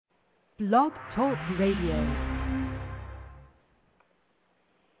Blog Talk Radio.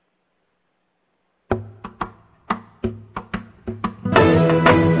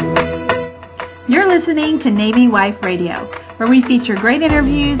 You're listening to Navy Wife Radio, where we feature great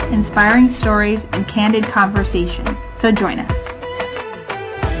interviews, inspiring stories, and candid conversations. So join us.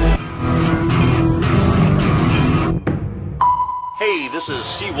 Hey, this is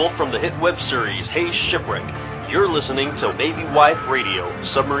Seawolf from the hit web series Hey Shipwreck. You're listening to Navy Wife Radio,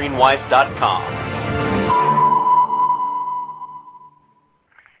 submarinewife.com.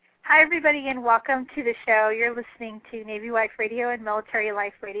 Hi, everybody, and welcome to the show. You're listening to Navy Wife Radio and Military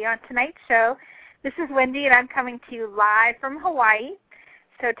Life Radio. On tonight's show, this is Wendy, and I'm coming to you live from Hawaii.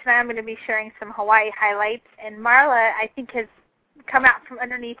 So tonight I'm going to be sharing some Hawaii highlights. And Marla, I think, has come out from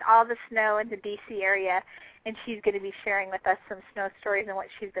underneath all the snow in the D.C. area, and she's going to be sharing with us some snow stories and what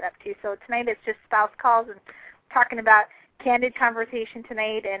she's been up to. So tonight it's just spouse calls and talking about candid conversation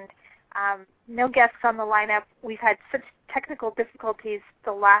tonight, and no guests on the lineup. We've had such technical difficulties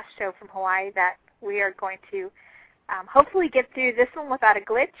the last show from Hawaii that we are going to hopefully get through this one without a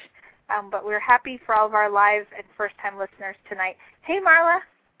glitch, but we're happy for all of our live and first-time listeners tonight. Hey, Marla.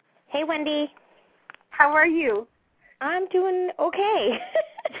 Hey, Wendy. How are you? I'm doing okay.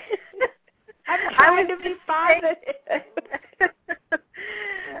 I'm trying to be positive.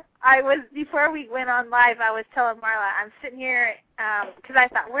 Before we went on live, I was telling Marla, I'm sitting here, because I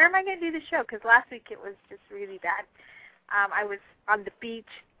thought, where am I going to do the show? Because last week it was just really bad. I was on the beach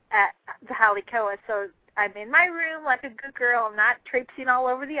at the Halikoa, so I'm in my room like a good girl. I'm not traipsing all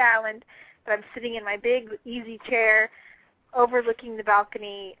over the island, but I'm sitting in my big, easy chair overlooking the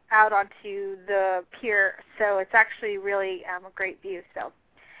balcony out onto the pier, so it's actually really a great view. So,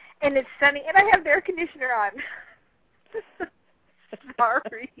 and it's sunny, and I have the air conditioner on.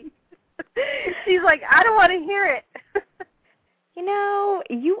 Sorry. She's like, I don't want to hear it. You know,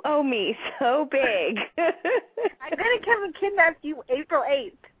 you owe me so big. I'm going to come and kidnap you April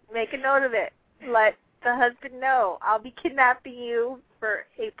 8th. Make a note of it. Let the husband know. I'll be kidnapping you for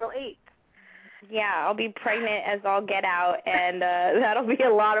April 8th. Yeah, I'll be pregnant as all get out, and that'll be a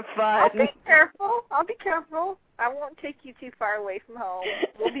lot of fun. I'll be careful. I won't take you too far away from home.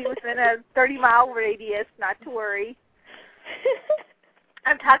 We'll be within a 30-mile radius, not to worry.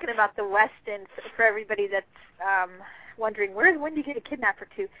 I'm talking about the Westin for everybody that's wondering, where's Wendy going to kidnap her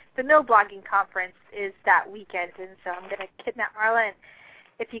to? The No Blogging Conference is that weekend, and so I'm going to kidnap Marla. And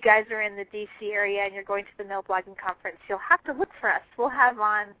if you guys are in the D.C. area and you're going to the No Blogging Conference, you'll have to look for us. We'll have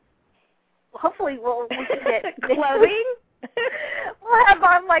on, hopefully we can get clothing. We'll have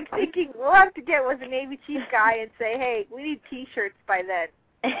on like thinking, we'll have to get with the Navy Chief guy and say, hey, we need T-shirts by then.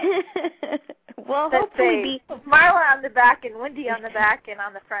 Well, Let's hopefully say Marla on the back and Wendy on the back, and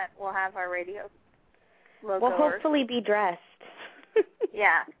on the front we'll have our radio logo. We'll hopefully be dressed.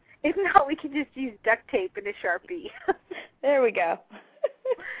 Yeah. If not, we can just use duct tape and a Sharpie. There we go.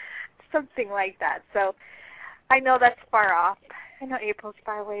 Something like that. So I know that's far off. I know April's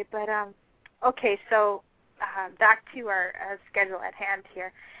far away, but okay, so back to our schedule at hand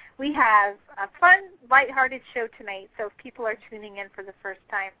here. We have a fun, lighthearted show tonight, so if people are tuning in for the first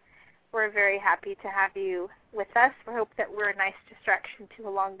time, we're very happy to have you with us. We hope that we're a nice distraction to a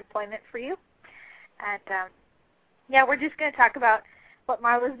long deployment for you. And, yeah, we're just going to talk about what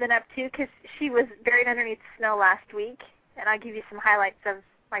Marla's been up to, because she was buried underneath snow last week, and I'll give you some highlights of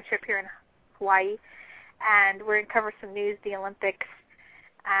my trip here in Hawaii. And we're going to cover some news, the Olympics,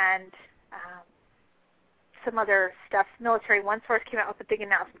 and some other stuff. Military One Source came out with a big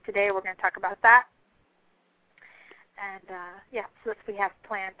announcement today. We're going to talk about that. And, yeah, so that's what we have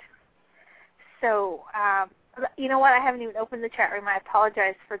planned. So, you know what? I haven't even opened the chat room. I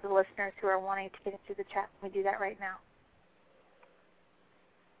apologize for the listeners who are wanting to get into the chat. Let me do that right now.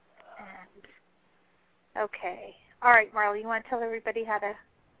 And, okay. All right, Marla, you want to tell everybody how to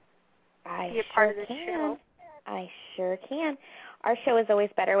be a part of this show? I sure can. Our show is always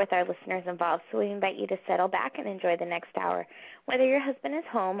better with our listeners involved, so we invite you to settle back and enjoy the next hour. Whether your husband is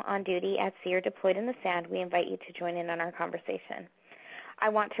home, on duty, at sea, or deployed in the sand, we invite you to join in on our conversation. I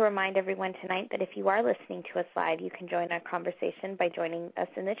want to remind everyone tonight that if you are listening to us live, you can join our conversation by joining us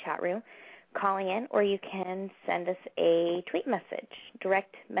in the chat room, calling in, or you can send us a tweet message,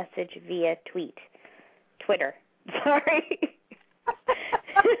 direct message via Twitter. Sorry.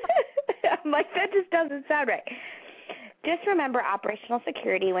 I'm like, that just doesn't sound right. Just remember operational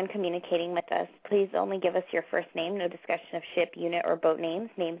security when communicating with us. Please only give us your first name, no discussion of ship, unit, or boat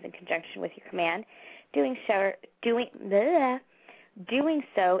names in conjunction with your command. Doing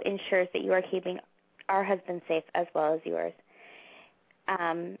so ensures that you are keeping our husband safe as well as yours.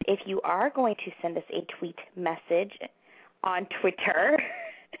 If you are going to send us a tweet message on Twitter,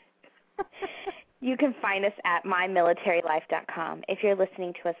 You can find us at mymilitarylife.com. If you're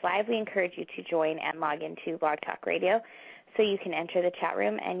listening to us live, we encourage you to join and log into Blog Talk Radio so you can enter the chat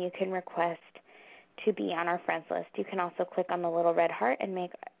room and you can request to be on our friends list. You can also click on the little red heart and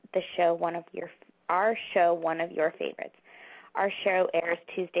make our show one of your favorites. Our show airs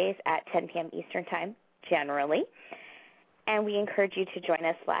Tuesdays at 10 p.m. Eastern Time, generally, and we encourage you to join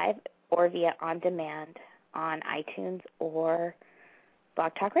us live or via on demand on iTunes or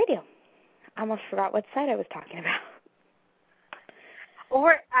Blog Talk Radio. I almost forgot what site I was talking about.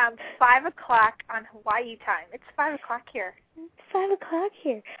 Or 5 o'clock on Hawaii time. It's 5 o'clock here. It's 5 o'clock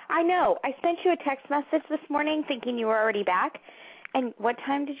here. I know. I sent you a text message this morning thinking you were already back. And what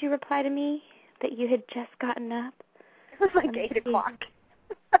time did you reply to me that you had just gotten up? It was like 8 o'clock.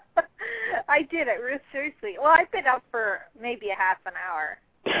 I did it, seriously. Well, I've been up for maybe a half an hour.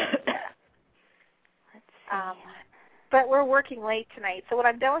 Let's see. But we're working late tonight. So when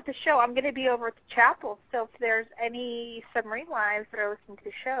I'm done with the show, I'm going to be over at the chapel. So if there's any submarine wives that are listening to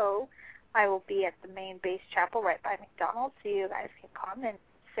the show, I will be at the main base chapel right by McDonald's. So you guys can come and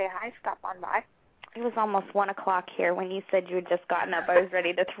say hi, stop on by. It was almost 1 o'clock here when you said you had just gotten up. I was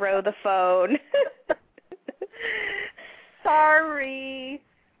ready to throw the phone. Sorry.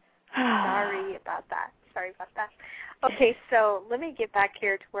 Sorry about that. Okay, so let me get back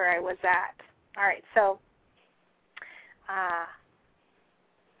here to where I was at. All right, so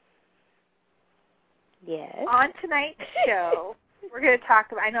yes. On tonight's show, we're going to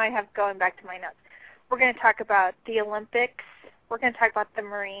talk about, I know I have going back to my notes, we're going to talk about the Olympics. We're going to talk about the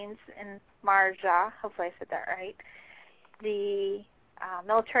Marines in Marla. Hopefully I said that right. The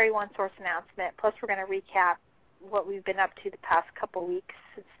military one source announcement. Plus we're going to recap what we've been up to the past couple weeks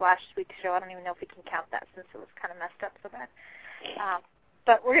since last week's show. I don't even know if we can count that since it was kind of messed up so bad.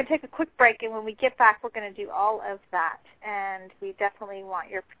 But we're going to take a quick break, and when we get back, we're going to do all of that. And we definitely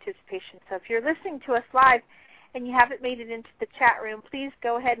want your participation. So if you're listening to us live and you haven't made it into the chat room, please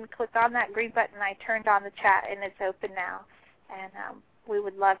go ahead and click on that green button. I turned on the chat, and it's open now. And we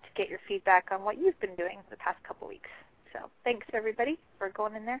would love to get your feedback on what you've been doing the past couple weeks. So thanks, everybody, for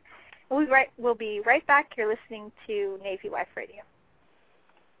going in there. We'll be right back. You're listening to Navy Wife Radio.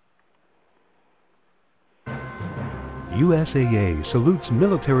 USAA salutes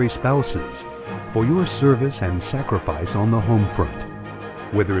military spouses for your service and sacrifice on the home front.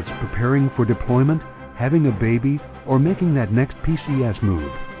 Whether it's preparing for deployment, having a baby, or making that next PCS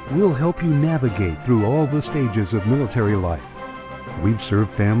move, we'll help you navigate through all the stages of military life. We've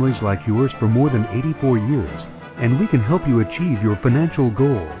served families like yours for more than 84 years, and we can help you achieve your financial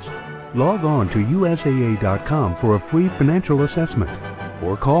goals. Log on to USAA.com for a free financial assessment,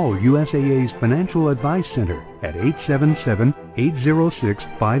 or call USAA's Financial Advice Center at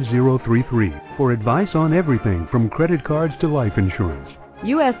 877-806-5033 for advice on everything from credit cards to life insurance.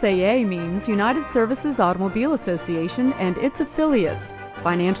 USAA means United Services Automobile Association and its affiliates.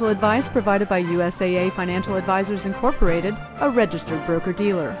 Financial advice provided by USAA Financial Advisors Incorporated, a registered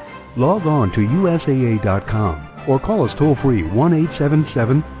broker-dealer. Log on to USAA.com or call us toll-free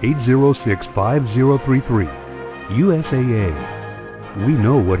 1-877-806-5033. USAA. We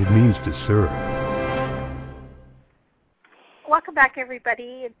know what it means to serve. Welcome back,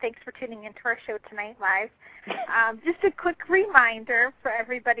 everybody, and thanks for tuning into our show tonight live. Just a quick reminder for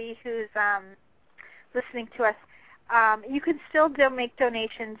everybody who's listening to us. You can still make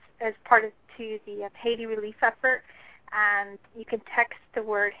donations as part of the Haiti relief effort, and you can text the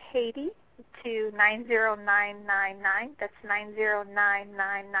word Haiti to 90999. That's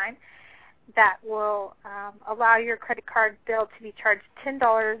 90999. That will allow your credit card bill to be charged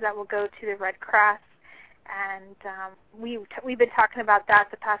 $10. That will go to the Red Cross. And we've been talking about that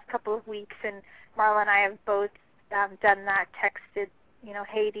the past couple of weeks, and Marla and I have both done that, texted,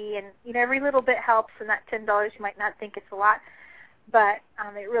 Haiti, and, every little bit helps, and that $10, you might not think it's a lot, but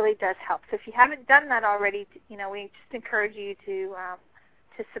it really does help. So if you haven't done that already, we just encourage you to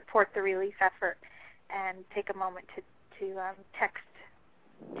support the relief effort and take a moment to text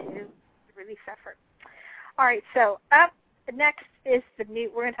to the relief effort. All right, so up next is the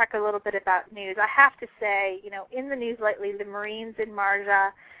news. We're going to talk a little bit about news. I have to say, in the news lately, the Marines in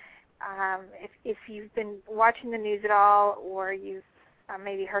Marla, if you've been watching the news at all, or you've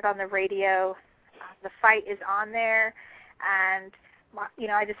maybe heard on the radio, the fight is on there, and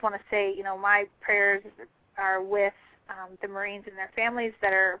I just want to say, my prayers are with the Marines and their families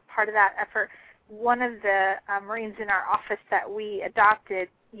that are part of that effort. One of the Marines in our office that we adopted,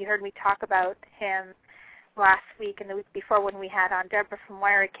 you heard me talk about him last week and the week before when we had on Deborah from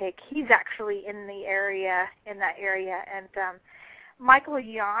Wirecake. He's actually in that area, and Michael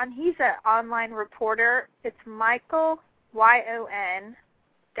Yon, he's an online reporter. It's Michael, YON-online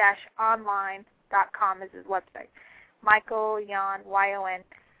michaelyon.com is his website. michaelyon,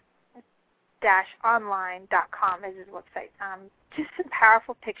 YON-online.com is his website. Just some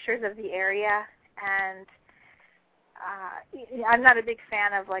powerful pictures of the area, and I'm not a big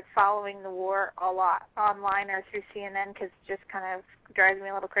fan of like following the war a lot online or through CNN because it just kind of drives me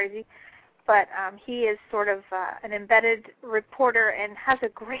a little crazy. But he is sort of an embedded reporter and has a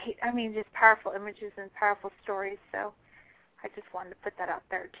great, just powerful images and powerful stories. So I just wanted to put that out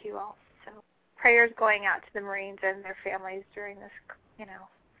there too also. So prayers going out to the Marines and their families during this,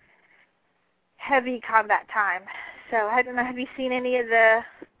 heavy combat time. So I don't know, have you seen any of the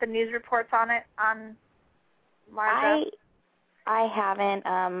news reports on it on Marla? I haven't.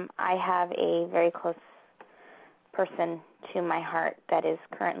 I have a very close person to my heart that is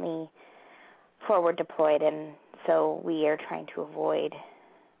currently forward deployed, and so we are trying to avoid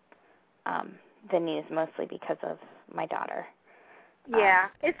the news mostly because of my daughter. Yeah,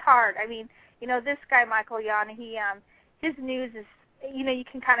 it's hard. This guy, Michael Yon, his news is, you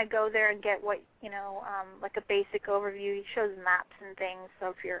can kind of go there and get what, like a basic overview. He shows maps and things, so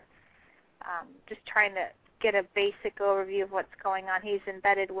if you're just trying to get a basic overview of what's going on, he's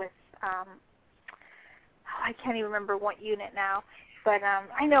embedded with, I can't even remember what unit now, but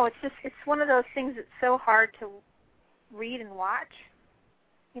I know it's one of those things that's so hard to read and watch,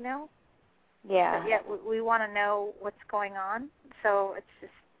 Yeah. But yet we want to know what's going on, so it's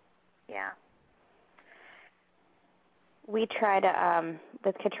just, yeah. We tried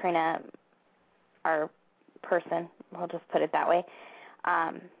with Katrina, our person, we'll just put it that way,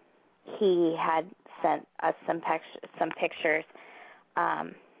 he had sent us some pictures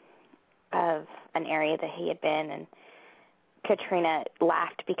of an area that he had been, and Katrina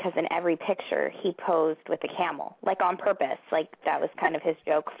laughed because in every picture he posed with a camel, like on purpose, like that was kind of his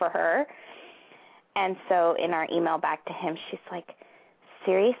joke for her. And so in our email back to him, she's like,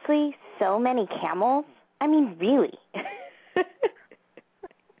 seriously, so many camels? Really?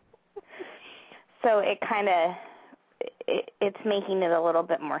 So it kind of, it's making it a little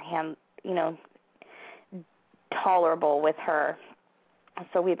bit more tolerable with her.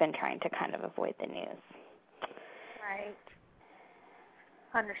 So we've been trying to kind of avoid the news. Right.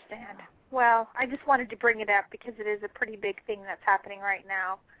 Understand. Well, I just wanted to bring it up because it is a pretty big thing that's happening right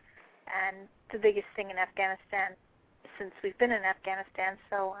now, and the biggest thing in Afghanistan since we've been in Afghanistan.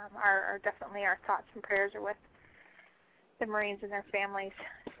 So definitely our thoughts and prayers are with the Marines and their families.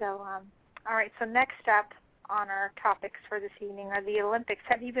 So, all right, so next up on our topics for this evening are the Olympics.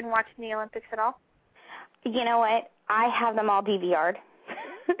 Have you been watching the Olympics at all? You know what? I have them all DVR'd.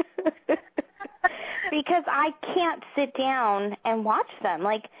 Because I can't sit down and watch them.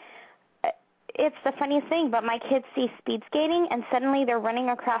 Like, it's the funniest thing, but my kids see speed skating, and suddenly they're running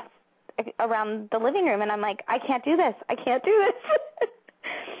around the living room, and I'm like, I can't do this. I can't do this.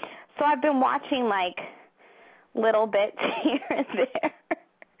 So I've been watching, like, little bits here and there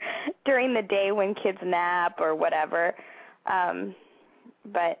during the day when kids nap or whatever.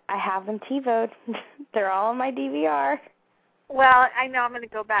 But I have them TiVo'd. They're all on my DVR. Well, I know I'm going to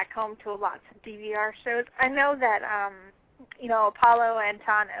go back home to lots of DVR shows. I know that, Apollo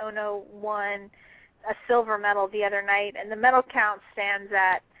Anton Ono won a silver medal the other night, and the medal count stands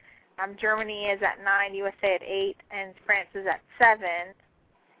at Germany is at 9, USA at 8, and France is at 7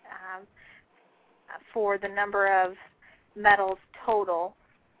 for the number of medals total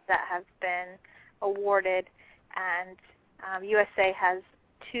that have been awarded, and USA has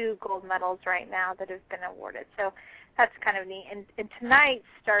 2 gold medals right now that have been awarded. So that's kind of neat. And tonight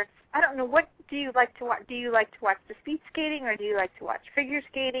starts, I don't know, what do you like to watch? Do you like to watch the speed skating, or do you like to watch figure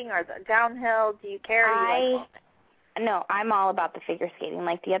skating, or the downhill? Do you care? No, I'm all about the figure skating.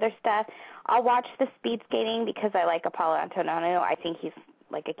 Like the other stuff, I'll watch the speed skating because I like Apollo Antonino. I think he's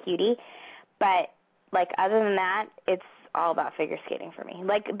like a cutie. But like other than that, it's all about figure skating for me.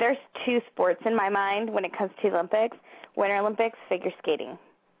 Like there's 2 sports in my mind when it comes to the Olympics. Winter Olympics, figure skating.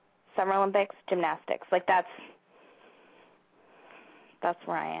 Summer Olympics, gymnastics. Like that's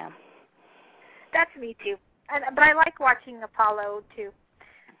where I am. That's me too. But I like watching Apollo too.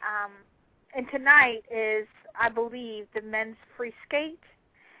 And tonight is, I believe, the men's free skate.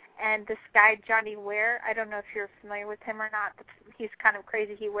 And this guy, Johnny Ware, I don't know if you're familiar with him or not, but he's kind of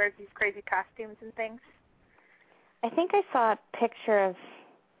crazy. He wears these crazy costumes and things. I think I saw a picture of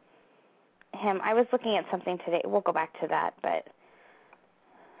him. I was looking at something today. We'll go back to that, but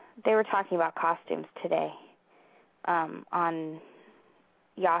they were talking about costumes today on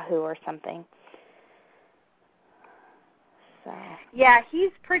Yahoo or something. So. Yeah,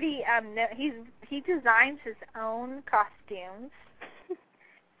 he's pretty. He designs his own costumes,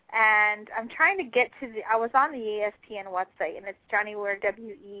 and I'm trying to get to I was on the ESPN website, and it's Johnny Weir,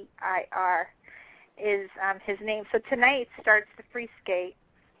 WEIR, is his name. So tonight starts the free skate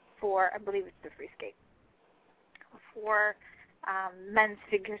for, I believe it's the free skate, for men's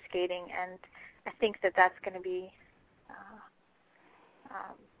figure skating, and I think that that's going to be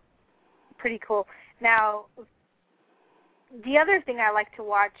pretty cool. Now, the other thing I like to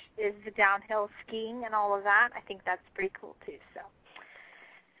watch is the downhill skiing and all of that. I think that's pretty cool too. So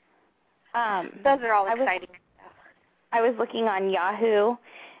those are all exciting stuff. I was looking on Yahoo,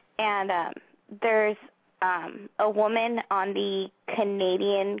 and there's a woman on the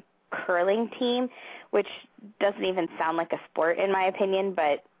Canadian curling team, which doesn't even sound like a sport in my opinion,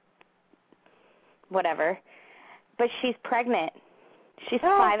 but whatever. But she's pregnant. She's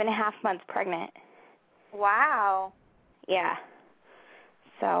 5.5 months pregnant. Wow. Yeah.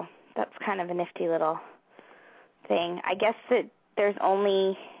 So that's kind of a nifty little thing. I guess that there's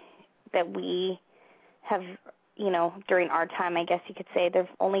only that we have, during our time, I guess you could say, there's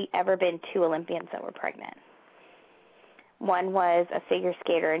only ever been 2 Olympians that were pregnant. One was a figure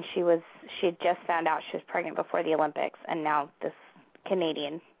skater, and she had just found out she was pregnant before the Olympics, and now this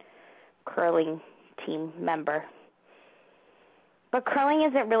Canadian curling team member. But curling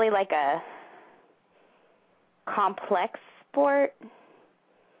isn't really like a complex sport.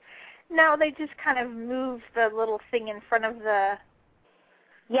 No, they just kind of move the little thing in front of the...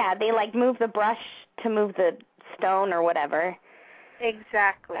 Yeah, they like move the brush to move the stone or whatever.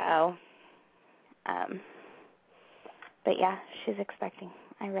 Exactly. So, but yeah, she's expecting.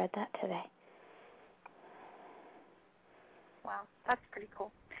 I read that today. Wow, that's pretty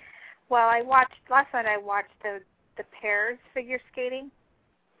cool. Well, last night I watched the pairs figure skating.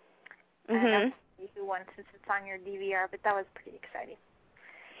 Mm-hmm. Who won, since it's on your DVR, but that was pretty exciting.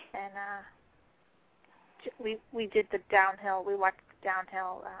 And we did the downhill. We watched the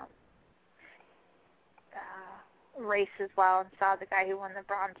downhill race as well, and saw the guy who won the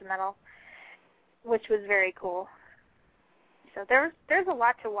bronze medal, which was very cool. So there's a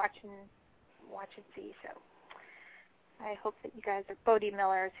lot to watch and see. So I hope that you guys are Bodie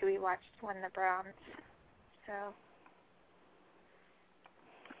Millers, who we watched win the bronze. So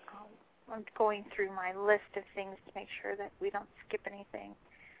I'm going through my list of things to make sure that we don't skip anything.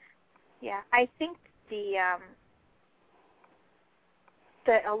 Yeah, I think the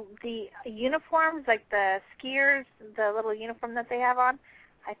uniforms, like the skiers, the little uniform that they have on,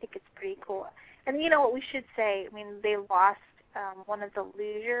 I think it's pretty cool. And you know what we should say? I mean, they lost one of the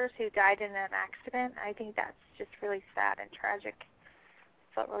lugers who died in an accident. I think that's just really sad and tragic.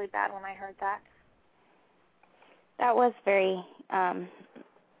 I felt really bad when I heard that. That was very...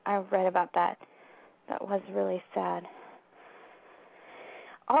 I read about that. That was really sad.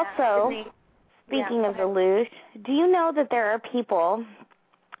 Also, speaking of the luge, do you know that there are people,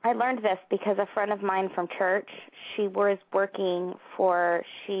 I learned this because a friend of mine from church, she does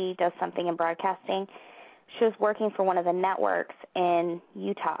something in broadcasting. She was working for one of the networks in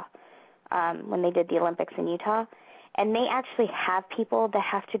Utah when they did the Olympics in Utah. And they actually have people that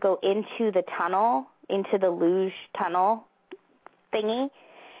have to go into the tunnel, into the luge tunnel thingy,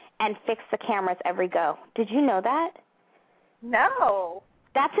 and fix the cameras every go. Did you know that? No.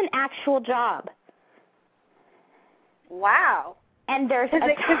 That's an actual job. Wow. And there's a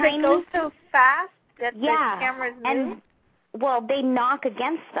tiny... Because it goes so fast that the cameras move? And, well, they knock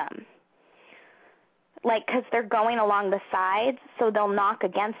against them. Like, because they're going along the sides, so they'll knock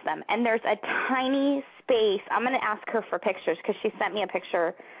against them. And there's a tiny space. I'm going to ask her for pictures, because she sent me a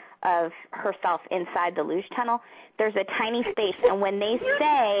picture of herself inside the luge tunnel. There's a tiny space, and when they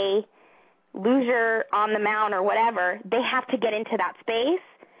say luger on the mound or whatever, they have to get into that space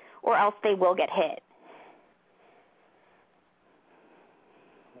or else they will get hit.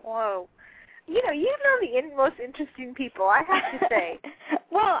 Whoa. You know the most interesting people, I have to say.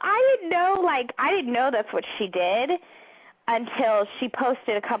 Well, I didn't know that's what she did until she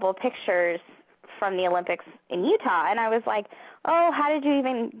posted a couple of pictures from the Olympics in Utah, and I was like, oh, how did you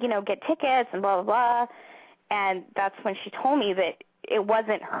even, get tickets and blah, blah, blah. And that's when she told me that it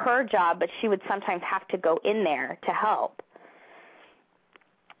wasn't her job, but she would sometimes have to go in there to help.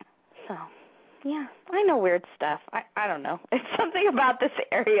 So, yeah, I know weird stuff. I don't know. It's something about this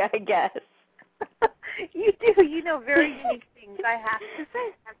area, I guess. You do. You know very unique things, I have to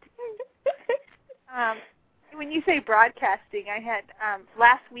say. When you say broadcasting, I had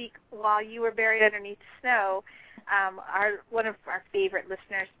last week while you were buried underneath snow, one of our favorite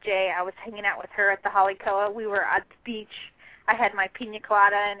listeners, Jay, I was hanging out with her at the Halekoa. We were at the beach. I had my pina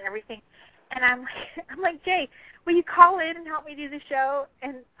colada and everything. And I'm like, Jay, will you call in and help me do the show?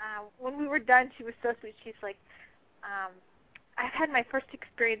 And when we were done, she was so sweet. She's like, I've had my first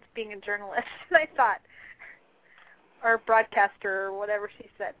experience being a journalist. And I thought, our broadcaster or whatever she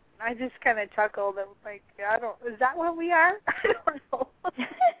said. I just kind of chuckled and like, is that what we are? I don't know.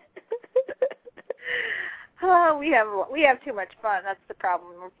 Oh, we have too much fun. That's the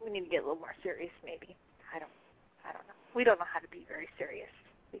problem. We need to get a little more serious, maybe. I don't know. We don't know how to be very serious.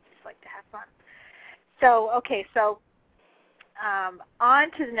 We just like to have fun. So, okay,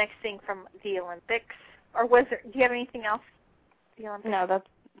 on to the next thing from the Olympics. Or do you have anything else? The Olympics? No,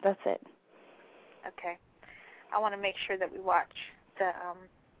 that's it. Okay. I want to make sure that we watch that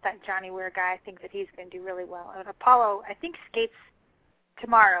Johnny Weir guy. I think that he's going to do really well. And Apollo, I think, skates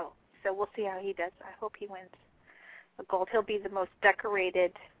tomorrow, so we'll see how he does. I hope he wins the gold. He'll be the most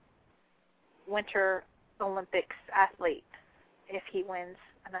decorated Winter Olympics athlete if he wins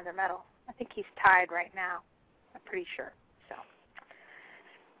another medal. I think he's tied right now. I'm pretty sure. So,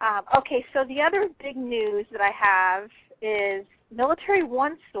 okay. So the other big news that I have is Military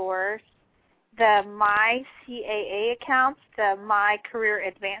One Source, the My CAA accounts, the My Career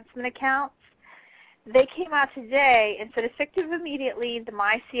Advancement accounts. They came out today and said effective immediately, the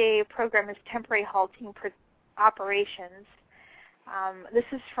My CAA program is temporarily halting operations. This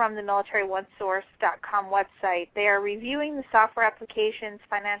is from the MilitaryOneSource.com website. They are reviewing the software applications,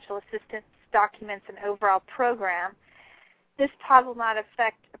 financial assistance documents, and overall program. This pause will not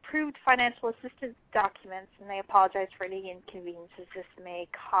affect approved financial assistance documents, and they apologize for any inconveniences this may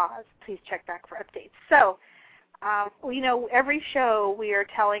cause. Please check back for updates. So, every show we are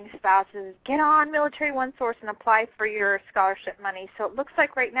telling spouses, get on Military One Source and apply for your scholarship money. So it looks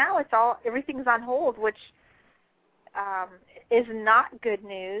like right now everything's on hold, which is not good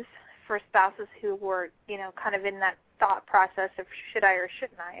news for spouses who were, kind of in that thought process of should I or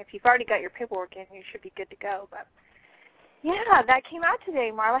shouldn't I. If you've already got your paperwork in, you should be good to go. But yeah, that came out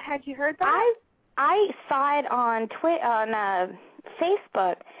today. Marla, had you heard that? I saw it on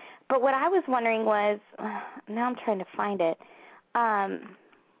Facebook, but what I was wondering was, now I'm trying to find it,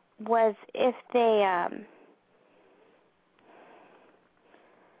 was if they,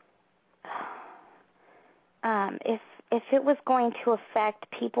 if it was going to affect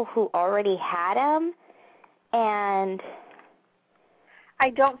people who already had them, and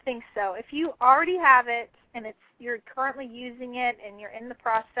I don't think so. If you already have it and you're currently using it and you're in the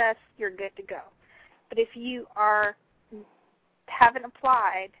process, you're good to go. But if you haven't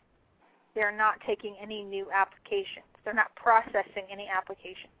applied, they're not taking any new applications. They're not processing any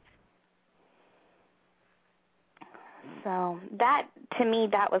applications. So that, to me,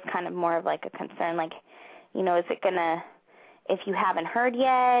 that was kind of more of like a concern. Like, is it going to, if you haven't heard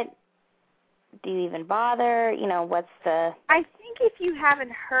yet, do you even bother? What's the... I think if you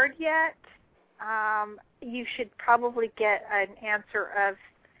haven't heard yet, you should probably get an answer of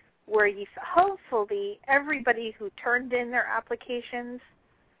where hopefully everybody who turned in their applications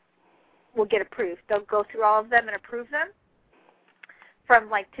will get approved. They'll go through all of them and approve them from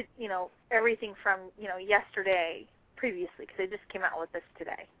everything from, yesterday previously, because they just came out with this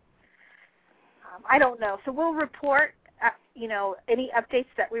today. I don't know. So we'll report, any updates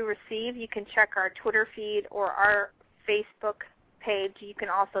that we receive. You can check our Twitter feed or our Facebook page. You can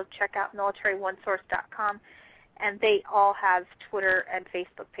also check out MilitaryOneSource.com, and they all have Twitter and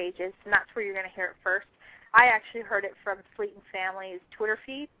Facebook pages, and that's where you're going to hear it first. I actually heard it from Fleet and Family's Twitter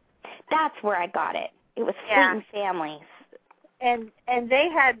feed. That's where I got it. It was Fleet and Family's. And they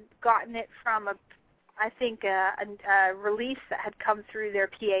had gotten it from a release that had come through their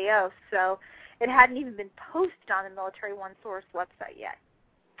PAO, so it hadn't even been posted on the Military One Source website yet.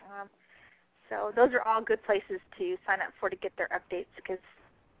 So those are all good places to sign up for to get their updates, because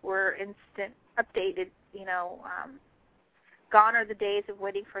we're instant updated. Gone are the days of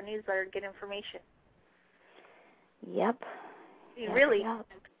waiting for a newsletter to get information. Yep. Really,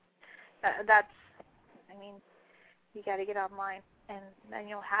 you got to get online, and then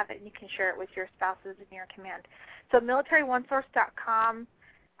you'll have it, and you can share it with your spouses in your command. So MilitaryOneSource.com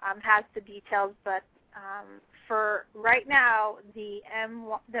has the details, but for right now, the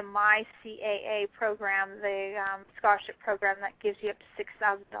My CAA program, the scholarship program that gives you up to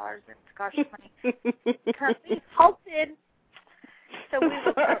 $6,000 in scholarship money, currently halted. So we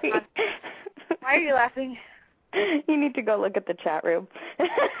will start on. Why are you laughing? You need to go look at the chat room.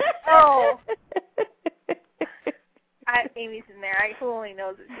 Oh. Amy's in there. Who only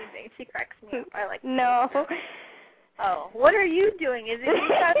knows what she's saying? She cracks me up. I like. No. Oh, what are you doing? Is it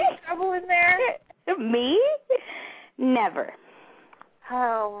you having trouble in there? Me? Never.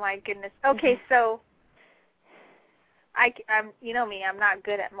 Oh my goodness. Okay, so I'm me. I'm not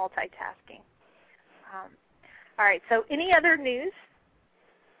good at multitasking. All right. So any other news?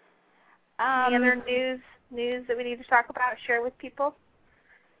 Any other news that we need to talk about? Share with people?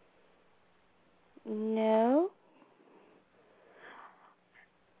 No.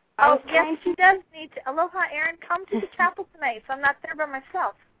 Oh, yes, she does need to. Aloha, Erin, come to the chapel tonight, so I'm not there by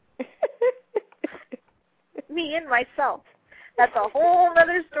myself. Me and myself. That's a whole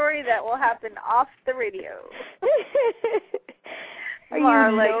other story that will happen off the radio. Are you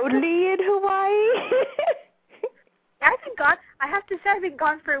lonely in Hawaii? I've been gone. I have to say I've been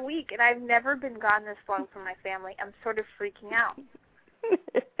gone for a week, and I've never been gone this long from my family. I'm sort of freaking out.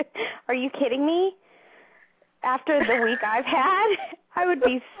 Are you kidding me? After the week I've had, I would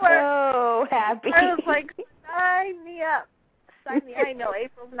be so happy. I was like, sign me up. Sign me. I know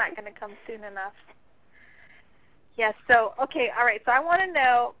April's not going to come soon enough. Yes, so, okay, all right. So I want to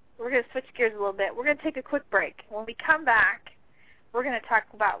know, we're going to switch gears a little bit. We're going to take a quick break. When we come back, we're going to talk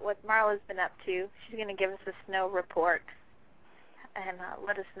about what Marla's been up to. She's going to give us a snow report and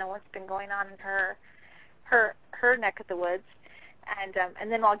let us know what's been going on in her neck of the woods. And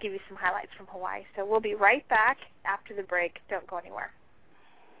then I'll give you some highlights from Hawaii. So we'll be right back after the break. Don't go anywhere.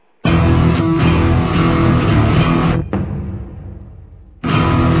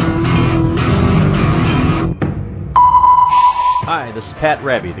 Hi, this is Pat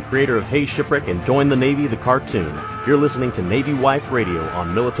Raby, the creator of Hey Shipwreck and Join the Navy, the cartoon. You're listening to Navy Wife Radio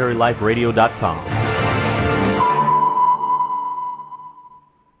on MilitaryLifeRadio.com.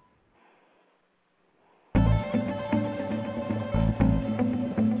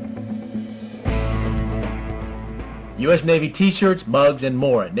 U.S. Navy t-shirts, mugs, and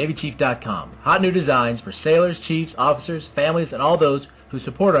more at NavyChief.com. Hot new designs for sailors, chiefs, officers, families, and all those who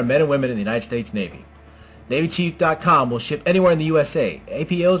support our men and women in the United States Navy. NavyChief.com will ship anywhere in the USA,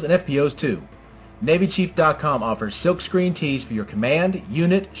 APOs and FPOs too. NavyChief.com offers silkscreen tees for your command,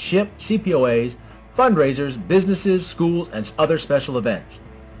 unit, ship, CPOAs, fundraisers, businesses, schools, and other special events.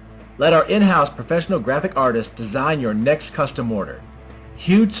 Let our in-house professional graphic artists design your next custom order.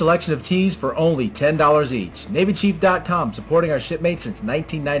 Huge selection of tees for only $10 each. NavyChief.com, supporting our shipmates since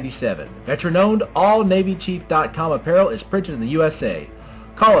 1997. Veteran-owned, all NavyChief.com apparel is printed in the USA.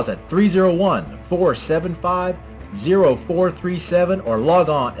 Call us at 301-475-0437 or log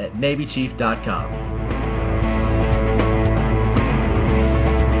on at NavyChief.com.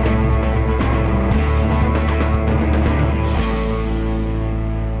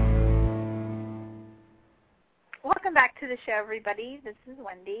 Welcome back to the show, everybody. This is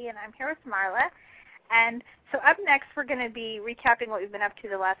Wendy, and I'm here with Marla. And so up next, we're going to be recapping what we've been up to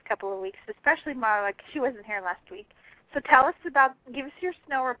the last couple of weeks, especially Marla, because she wasn't here last week. So give us your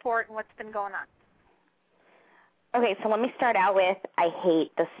snow report and what's been going on. Okay, so let me start out with, I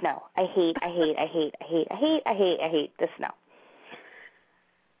hate the snow. I hate the snow.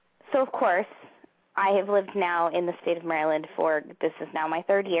 So, of course, I have lived now in the state of Maryland this is now my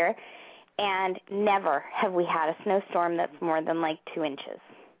third year, and never have we had a snowstorm that's more than like 2 inches.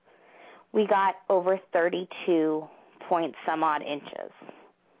 We got over 32 point some odd inches.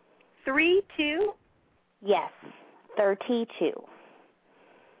 32? Yes, 32.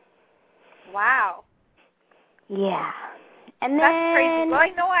 Wow. Yeah. And that's then, crazy. Well, I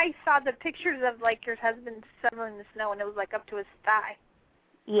know I saw the pictures of, like, your husband shoveling the snow, and it was, like, up to his thigh.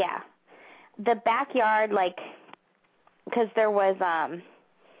 Yeah. The backyard, like, because there was,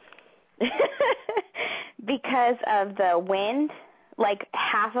 because of the wind, like,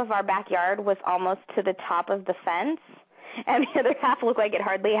 half of our backyard was almost to the top of the fence, and the other half looked like it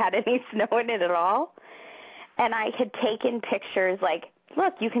hardly had any snow in it at all. And I had taken pictures, like,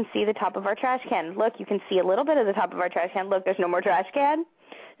 look, you can see the top of our trash can. Look, you can see a little bit of the top of our trash can. Look, there's no more trash can.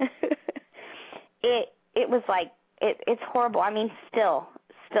 It was like, it's horrible. I mean, still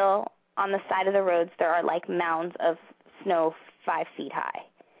on the side of the roads, there are, like, mounds of snow 5 feet high.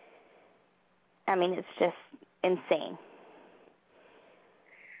 I mean, it's just insane.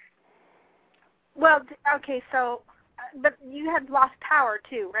 Well, okay, so, but you had lost power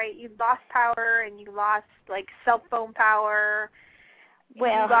too, right? You lost power and you lost, like, cell phone power.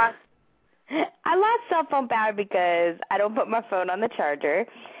 Well, I lost cell phone power because I don't put my phone on the charger,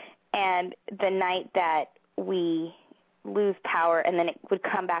 and the night that we lose power and then it would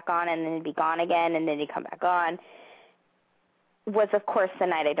come back on and then it'd be gone again and then it'd come back on was, of course, the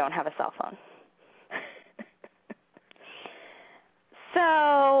night I don't have a cell phone.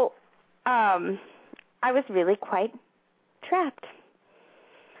 So, I was really quite trapped.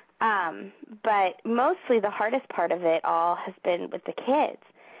 But mostly the hardest part of it all has been with the kids,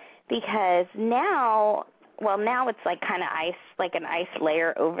 because now it's like kind of ice, like an ice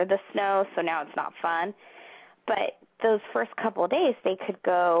layer over the snow, so now it's not fun. But those first couple of days, they could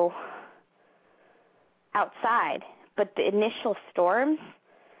go outside, but the initial storms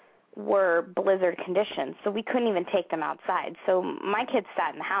were blizzard conditions, so we couldn't even take them outside. So my kids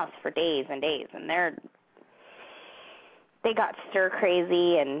sat in the house for days and days, and they got stir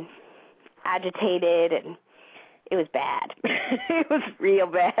crazy and agitated, and it was bad. It was real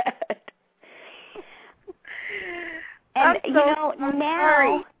bad. And now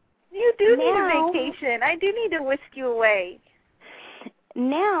sorry. You do need a vacation. I do need to whisk you away.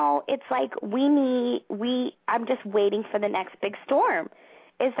 Now it's like I'm just waiting for the next big storm.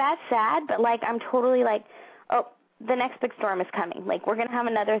 Is that sad? But like I'm totally like, oh, the next big storm is coming. Like we're gonna have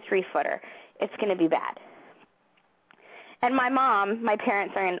another 3-footer. It's gonna be bad. And my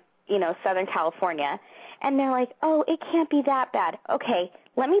parents are in, Southern California, and they're like, oh, it can't be that bad. Okay,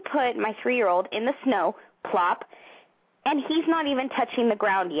 let me put my 3-year-old in the snow, plop, and he's not even touching the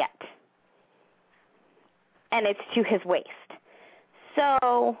ground yet. And it's to his waist.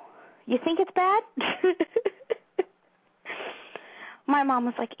 So, you think it's bad? My mom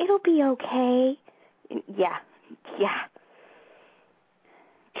was like, it'll be okay. Yeah.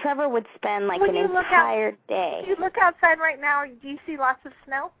 Trevor would spend like an entire day. When you look outside right now, do you see lots of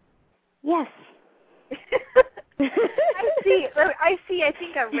snow? Yes. I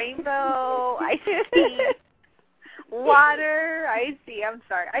think a rainbow. I see water. I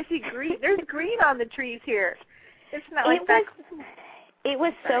see green. There's green on the trees here. It's not like that. It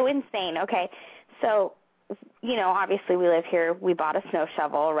was so insane. Okay, so, obviously we live here. We bought a snow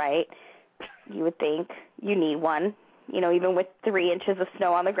shovel, right? You would think you need one. Even with 3 inches of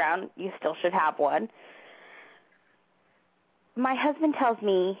snow on the ground, you still should have one. My husband tells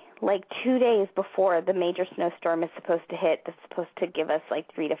me, like 2 days before the major snowstorm is supposed to hit, that's supposed to give us like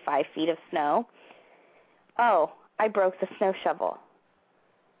 3 to 5 feet of snow. Oh, I broke the snow shovel.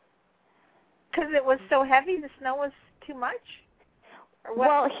 Because it was so heavy, the snow was too much? Or what?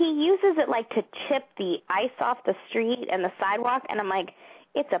 Well, he uses it like to chip the ice off the street and the sidewalk, and I'm like,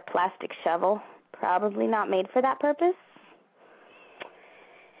 it's a plastic shovel, probably not made for that purpose.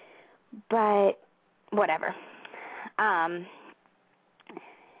 But whatever.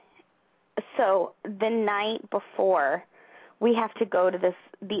 So the night before, we have to go to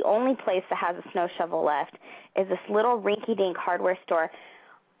the only place that has a snow shovel left is this little rinky-dink hardware store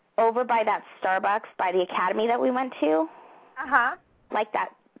over by that Starbucks by the academy that we went to. Uh-huh. Like that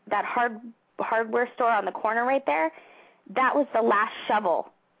hardware store on the corner right there. That was the last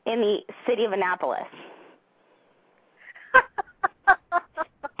shovel in the city of Annapolis.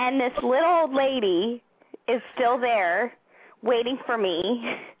 And this little old lady is still there waiting for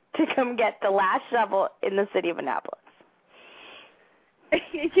me to come get the last shovel in the city of Annapolis.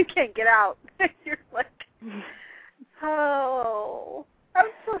 You can't get out. You're like, oh,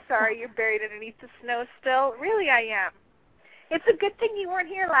 I'm so sorry you're buried underneath the snow still. Really, I am. It's a good thing you weren't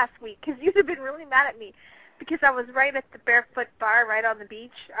here last week because you'd have been really mad at me because I was right at the Barefoot Bar right on the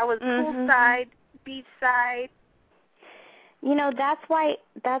beach. I was poolside, beachside.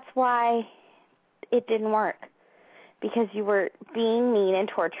 That's why it didn't work, because you were being mean and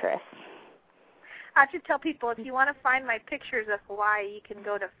torturous. I should tell people, if you want to find my pictures of Hawaii, you can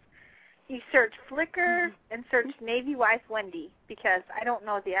you search Flickr and search Navy Wife Wendy, because I don't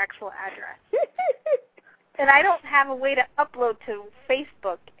know the actual address. And I don't have a way to upload to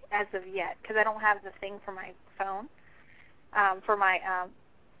Facebook as of yet, because I don't have the thing for my phone, for my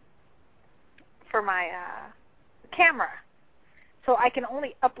camera. So I can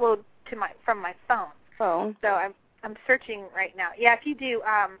only upload from my phone. So I'm searching right now. Yeah, if you do,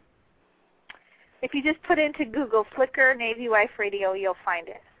 if you just put into Google Flickr Navy Wife Radio, you'll find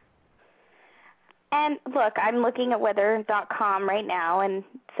it. And look, I'm looking at weather.com right now, and it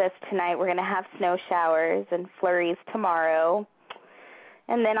says tonight we're going to have snow showers and flurries tomorrow.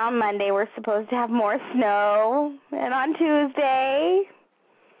 And then on Monday we're supposed to have more snow, and on Tuesday.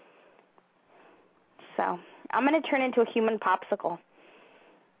 So I'm going to turn into a human popsicle.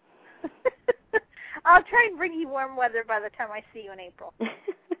 I'll try and bring you warm weather by the time I see you in April.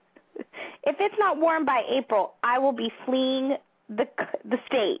 If it's not warm by April, I will be fleeing the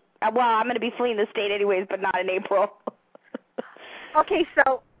state. Well, I'm going to be fleeing the state anyways, but not in April. Okay,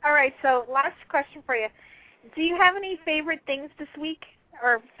 so, all right, so last question for you. Do you have any favorite things this week,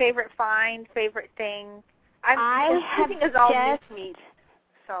 or favorite find, favorite thing? Everything is all new to me.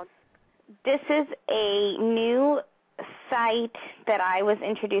 So this is a new site that I was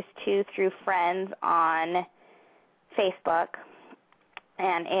introduced to through friends on Facebook,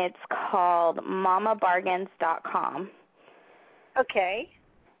 and it's called mamabargains.com. Okay.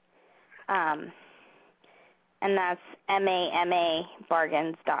 And that's MAMA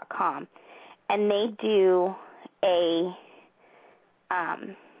bargains.com. And they do I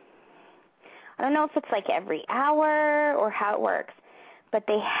don't know if it's like every hour or how it works, but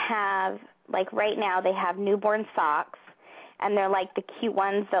they have, like right now, they have newborn socks, and they're like the cute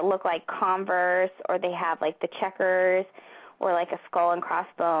ones that look like Converse, or they have like the Checkers, or like a skull and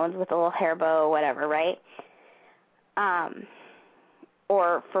crossbones with a little hair bow, whatever, right?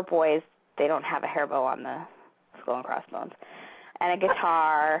 Or for boys, they don't have a hair bow on the skull and crossbones, and a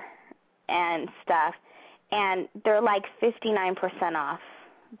guitar and stuff. And they're like 59% off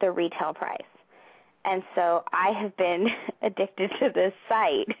the retail price. And so I have been addicted to this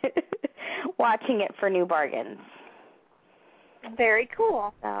site, watching it for new bargains. Very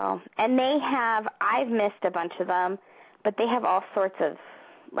cool. So, and they have, I've missed a bunch of them, but they have all sorts of,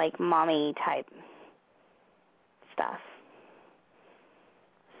 like, mommy type stuff.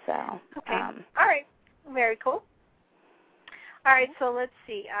 So, okay. All right. Very cool. All right, so let's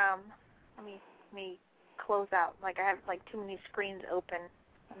see. Let me close out. Like, I have, like, too many screens open.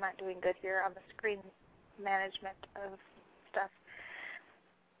 I'm not doing good here on the screen management of stuff.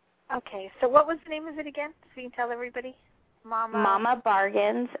 Okay, so what was the name of it again? So you can tell everybody. Mama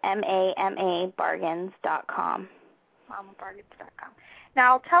Bargains, MAMA Bargains.com. MamaBargains.com.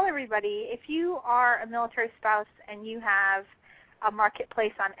 Now, I'll tell everybody, if you are a military spouse and you have a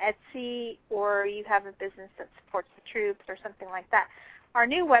marketplace on Etsy or you have a business that supports the troops or something like that, our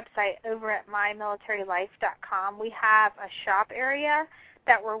new website over at mymilitarylife.com, we have a shop area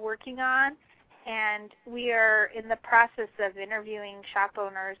that we're working on, and we are in the process of interviewing shop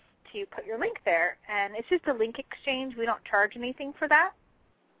owners to put your link there. And it's just a link exchange. We don't charge anything for that.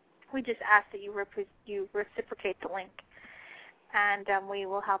 We just ask that you reciprocate the link. And we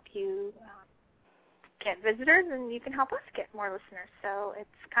will help you get visitors, and you can help us get more listeners. So it's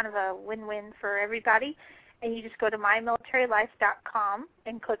kind of a win-win for everybody. And you just go to mymilitarylife.com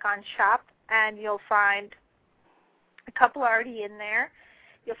and click on shop, and you'll find a couple already in there.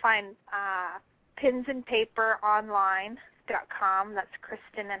 You'll find Pins and Paper Online.com. That's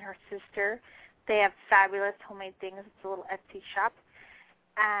Kristen and her sister. They have fabulous homemade things. It's a little Etsy shop.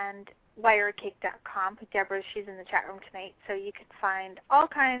 And wireacake.com. Deborah, she's in the chat room tonight. So you can find all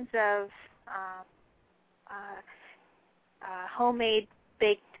kinds of homemade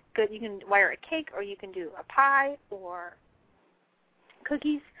baked good. You can wire a cake, or you can do a pie or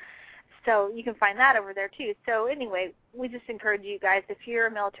cookies. So you can find that over there too. So anyway, we just encourage you guys, if you're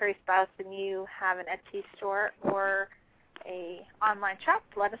a military spouse and you have an Etsy store or a online shop,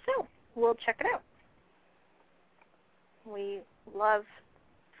 let us know. We'll check it out. We love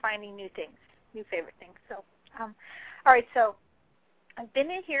finding new things, new favorite things. So, all right. So I've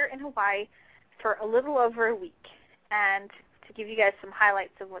been in here in Hawaii for a little over a week, and to give you guys some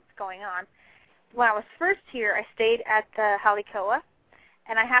highlights of what's going on. When I was first here, I stayed at the Halikoa,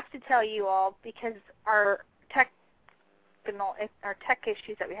 and I have to tell you all, because our tech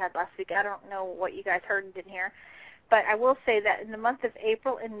issues that we had last week, I don't know what you guys heard and didn't hear, but I will say that in the month of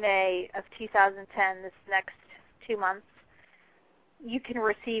April and May of 2010, this next 2 months, you can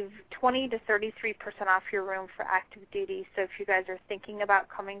receive 20 to 33% off your room for active duty. So if you guys are thinking about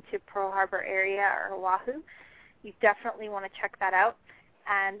coming to Pearl Harbor area or Oahu, you definitely want to check that out.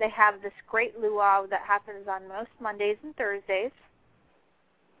 And they have this great luau that happens on most Mondays and Thursdays.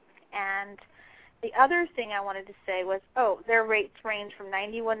 And the other thing I wanted to say was, their rates range from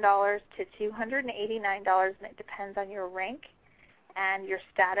 $91 to $289, and it depends on your rank and your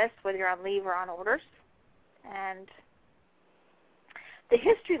status, whether you're on leave or on orders. And the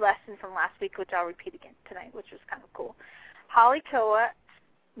history lesson from last week, which I'll repeat again tonight, which was kind of cool. Halikoa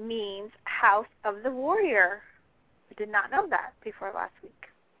means house of the warrior. I did not know that before last week.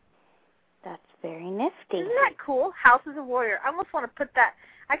 That's very nifty. Isn't that cool? House of the warrior. I almost want to put that.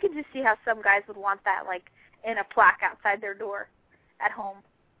 I can just see how some guys would want that, like, in a plaque outside their door at home.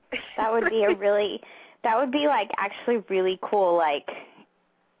 That would be like, actually really cool. Like,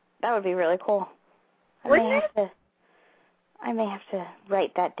 that would be really cool. I may have to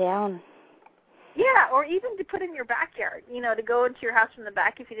write that down. Yeah, or even to put in your backyard, to go into your house from the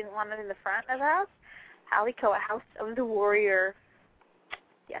back if you didn't want it in the front of the house. Halikoa, House of the Warrior.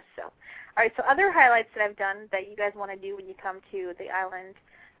 Yes, so. All right, so other highlights that I've done that you guys want to do when you come to the island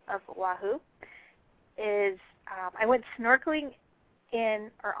of Oahu is I went snorkeling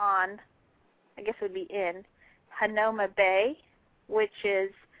in Hanoma Bay, which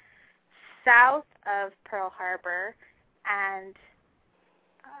is south of Pearl Harbor, and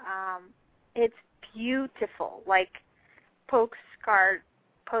it's beautiful, like postcard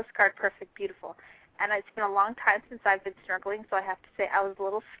perfect beautiful. And it's been a long time since I've been snorkeling, so I have to say I was a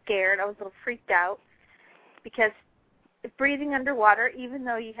little scared. I was a little freaked out because breathing underwater, even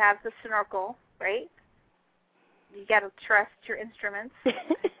though you have the snorkel, right, you got to trust your instruments.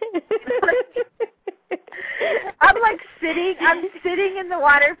 I'm sitting in the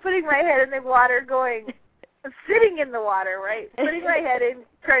water, putting my head in the water going, I'm sitting in the water, right, putting my head in,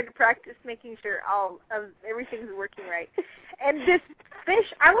 trying to practice making sure everything's working right. and this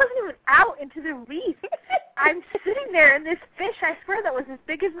fish, I wasn't even out into the reef. I'm sitting there, and this fish, I swear that was as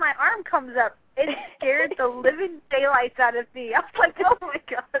big as my arm, comes up. It scared the living daylights out of me. I was like, oh, my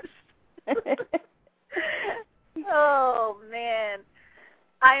gosh. Oh, man.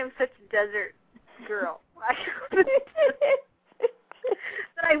 I am such a desert girl. But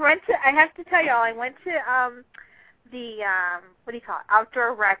I have to tell y'all, I went to the what do you call it,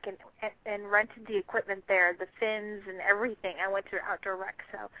 outdoor rec, and rented the equipment there, the fins and everything. I went to outdoor rec.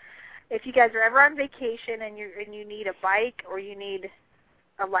 So if you guys are ever on vacation and you need a bike or you need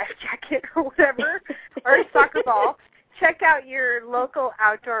a life jacket or whatever, or a soccer ball, check out your local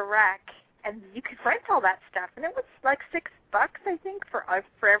outdoor rec, and you can rent all that stuff. And it was like $6, I think, for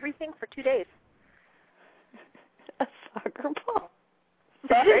everything for 2 days. A soccer ball.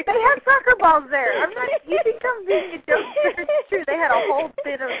 They had soccer balls there. I'm not. You think I'm being a joke? It's true. They had a whole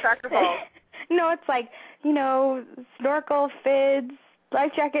bin of soccer balls. No, it's like, snorkel, fins,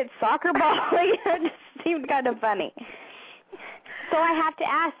 life jacket, soccer ball. It just seemed kind of funny. So I have to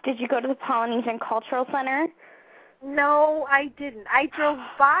ask, did you go to the Polynesian Cultural Center? No, I didn't. I drove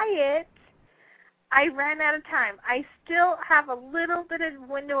by it. I ran out of time. I still have a little bit of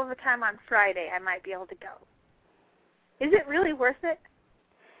window of a time on Friday. I might be able to go. Is it really worth it?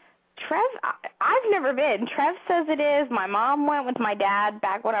 Trev, I've never been. Trev says it is. My mom went with my dad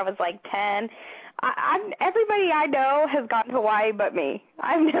back when I was like 10. Everybody I know has gone to Hawaii but me.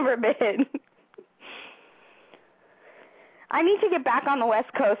 I've never been. I need to get back on the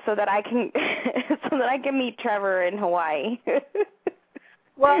West Coast so that I can meet Trevor in Hawaii.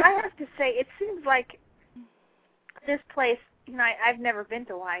 Well, I have to say, it seems like this place, I've never been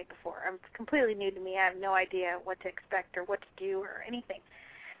to Hawaii before. It's completely new to me. I have no idea what to expect or what to do or anything.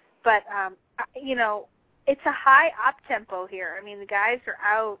 But, it's a high up-tempo here. I mean, the guys are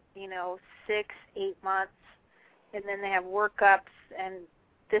out, 6, 8 months, and then they have workups and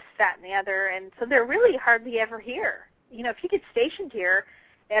this, that, and the other, and so they're really hardly ever here. If you get stationed here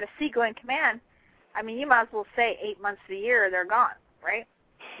at a seagoing command, I mean, you might as well say 8 months of the year they're gone, right?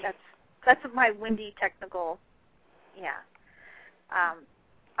 That's my Wendy technical,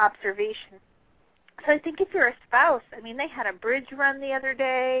 observation. So I think if you're a spouse, I mean, they had a bridge run the other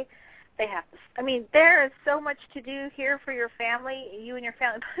day. There is so much to do here for your family, you and your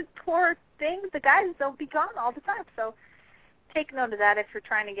family. But poor things, the guys, they'll be gone all the time. So take note of that if you're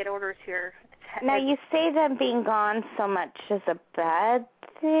trying to get orders here. Now, you say them being gone so much is a bad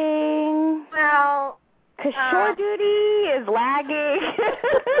thing? Well, because shore duty is lagging.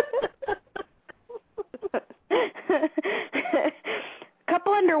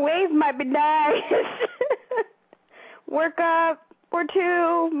 Couple underways might be nice. Work up or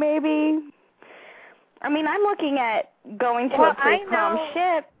two, maybe. I mean, I'm looking at going to a pre-prom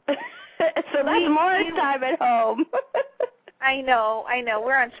ship, so that's more time at home. I know.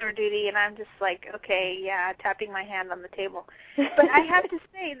 We're on shore duty, and I'm just like, okay, tapping my hand on the table. But I have to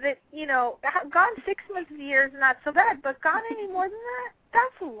say that, gone 6 months of the year is not so bad, but gone any more than that,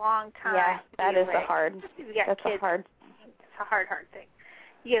 that's a long time. Yeah, that is a hard thing.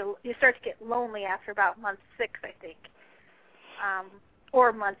 You start to get lonely after about month 6, I think,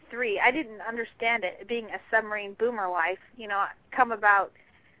 or month 3. I didn't understand it, being a submarine boomer wife. Come about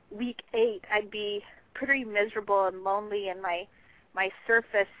week 8, I'd be pretty miserable and lonely, and my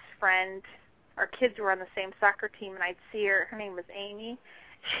surface friend, our kids were on the same soccer team, and I'd see her name was Amy.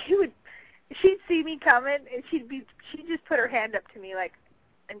 She'd see me coming, and she'd just put her hand up to me,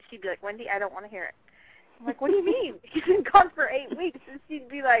 and she'd be like, Wendy, I don't want to hear it. I'm like, what do you mean? He's been gone for 8 weeks. And she'd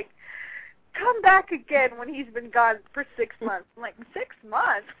be like, come back again when he's been gone for 6 months. I'm like, 6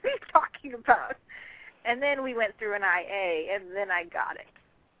 months? What are you talking about? And then we went through an IA, and then I got it.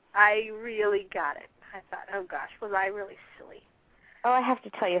 I really got it. I thought, oh gosh, was I really silly? Oh, I have to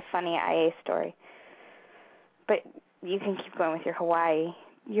tell you a funny IA story. But you can keep going with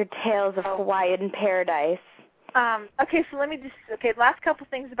your tales of Hawaiian paradise. Okay, so last couple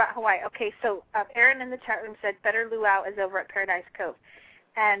things about Hawaii. Okay, so Erin in the chat room said better luau is over at Paradise Cove.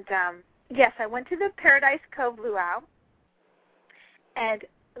 And, yes, I went to the Paradise Cove luau, and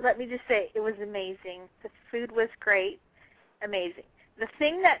let me just say, it was amazing. The food was great, amazing. The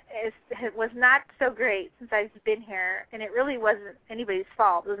thing that was not so great since I've been here, and it really wasn't anybody's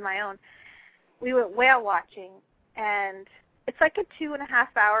fault, it was my own, we went whale watching, and it's like a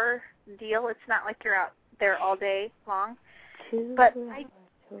 2.5-hour deal. It's not like you're out there all day long. But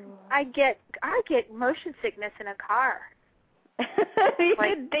I get motion sickness in a car. You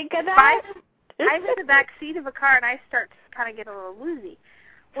didn't think of that? I'm in the back seat of a car, and I start to kind of get a little woozy.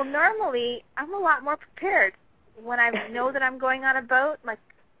 Well, normally, I'm a lot more prepared. When I know that I'm going on a boat, like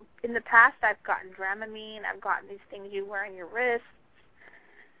in the past, I've gotten Dramamine. I've gotten these things you wear on your wrists.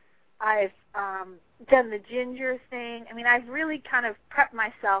 I've done the ginger thing. I mean, I've really kind of prepped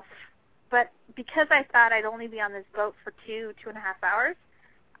myself. But because I thought I'd only be on this boat for 2.5 hours,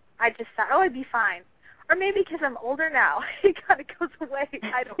 I just thought, oh, I'd be fine. Or maybe because I'm older now, it kind of goes away.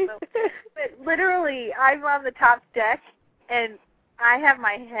 I don't know. But literally, I'm on the top deck, and I have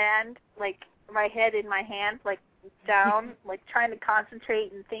my hand, like my head in my hand, like down, like trying to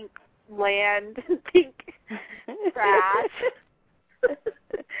concentrate and think land and think crash.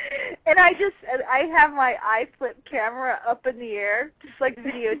 And I have my iFlip camera up in the air, just like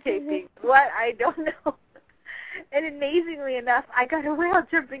videotaping. What? I don't know. And amazingly enough, I got a whale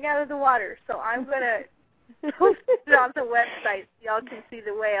jumping out of the water. So I'm going to post it on the website so y'all can see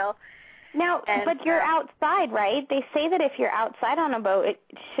the whale. Now, but you're outside, right? They say that if you're outside on a boat, it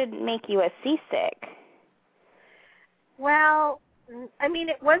shouldn't make you as seasick. Well, I mean,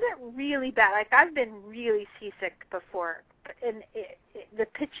 it wasn't really bad. Like, I've been really seasick before. And the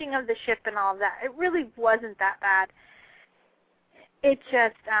pitching of the ship and all that, it really wasn't that bad. It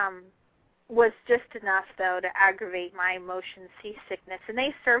just was just enough, though, to aggravate my motion seasickness. And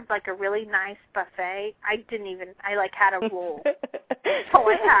they served, like, a really nice buffet. I had a roll. That's all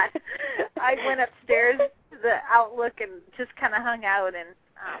I had. I went upstairs to the Outlook and just kind of hung out. And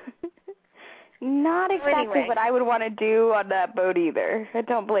not exactly what I would want to do on that boat either. I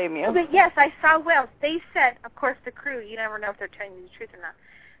don't blame you. But yes, I saw whales. They said, of course, the crew, you never know if they're telling you the truth or not.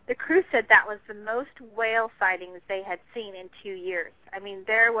 The crew said that was the most whale sightings they had seen in 2 years. I mean,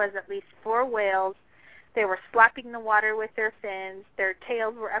 there was at least 4 whales. They were slapping the water with their fins. Their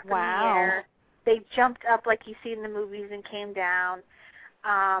tails were up in the air. They jumped up like you see in the movies and came down.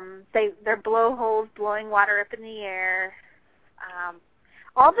 Their blowholes blowing water up in the air.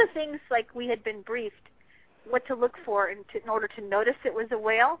 All the things like we had been briefed what to look for in order to notice it was a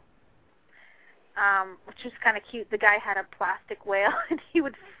whale, which was kind of cute. The guy had a plastic whale, and he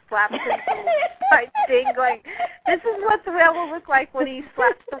would slap his little side thing going, this is what the whale will look like when he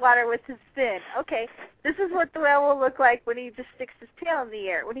slaps the water with his fin. Okay, this is what the whale will look like when he just sticks his tail in the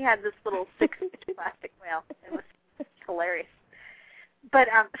air, when he had this little 6-inch plastic whale. It was hilarious. But,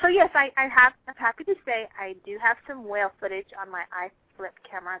 so yes, I'm happy to say I do have some whale footage on my iFlip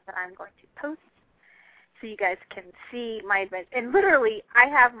camera that I'm going to post so you guys can see my adventure. And literally, I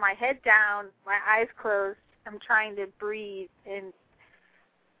have my head down, my eyes closed. I'm trying to breathe and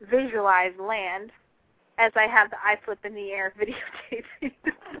visualize land as I have the iFlip in the air videotaping.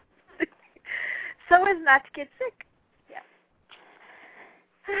 So as not to get sick. Yeah.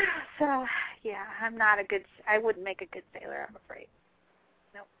 So, yeah, I wouldn't make a good sailor, I'm afraid.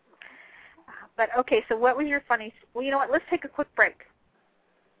 Nope. But, okay, so what was your funny, well, you know what, let's take a quick break.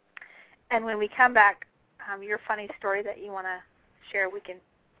 And when we come back, your funny story that you want to share, you can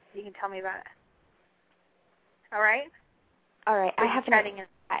tell me about it. All right? All right. I have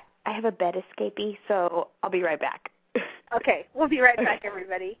a bed escapee, so I'll be right back. Okay. We'll be right back,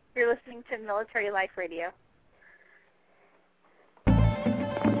 everybody. You're listening to Military Life Radio.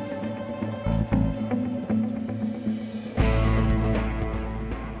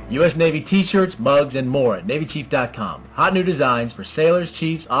 U.S. Navy T-shirts, mugs, and more at NavyChief.com. Hot new designs for sailors,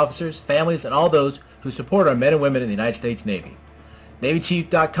 chiefs, officers, families, and all those who support our men and women in the United States Navy.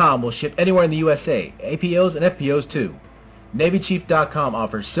 NavyChief.com will ship anywhere in the USA, APOs and FPOs too. NavyChief.com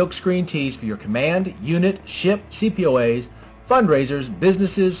offers silkscreen tees for your command, unit, ship, CPOAs, fundraisers,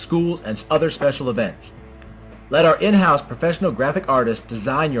 businesses, schools, and other special events. Let our in-house professional graphic artists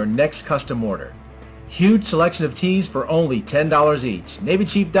design your next custom order. Huge selection of tees for only $10 each.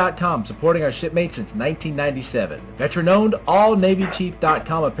 NavyChief.com, supporting our shipmates since 1997. Veteran-owned, all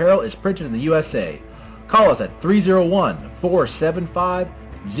NavyChief.com apparel is printed in the USA. Call us at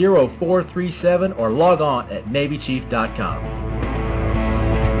 301-475-0437 or log on at NavyChief.com.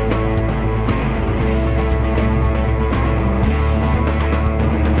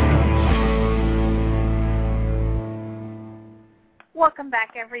 Welcome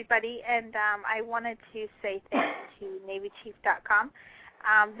back, everybody, and I wanted to say thanks to NavyChief.com.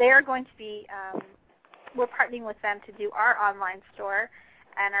 They are going to be, we're partnering with them to do our online store,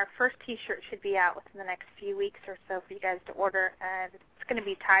 and our first T-shirt should be out within the next few weeks or so for you guys to order, and it's going to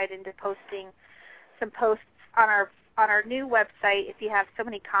be tied into posting some posts on our new website. If you have so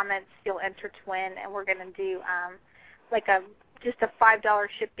many comments, you'll enter to win, and we're going to do just a $5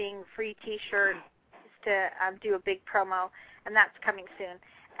 shipping free T-shirt just to do a big promo, and that's coming soon.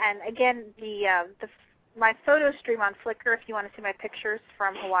 And again, my photo stream on Flickr, if you want to see my pictures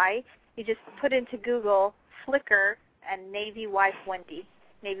from Hawaii, you just put into Google Flickr and Navy Wife Wendy,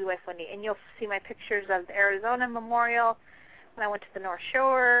 and you'll see my pictures of the Arizona Memorial, when I went to the North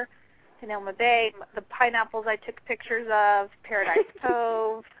Shore, Sonoma Bay, the pineapples I took pictures of, Paradise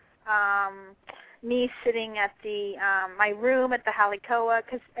Cove, me sitting at the my room at the Halikoa,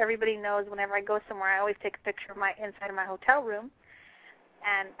 because everybody knows whenever I go somewhere, I always take a picture of my inside of my hotel room,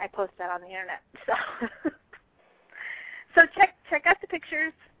 and I post that on the internet. So check out the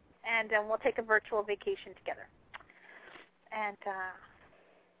pictures, and we'll take a virtual vacation together. And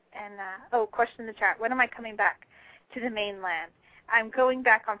question in the chat: when am I coming back to the mainland? I'm going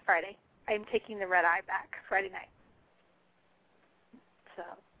back on Friday. I'm taking the red eye back Friday night. So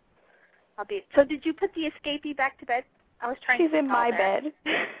I'll be. So did you put the escapee back to bed? I was trying. She's to in my bed.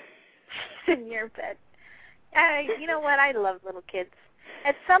 She's in your bed. You know what? I love little kids.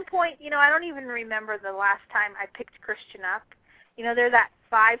 At some point, I don't even remember the last time I picked Christian up. They're that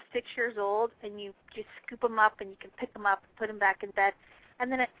 5, 6 years old, and you just scoop them up, and you can pick them up and put them back in bed.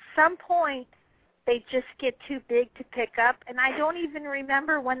 And then at some point, they just get too big to pick up, and I don't even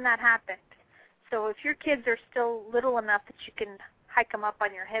remember when that happened. So if your kids are still little enough that you can hike them up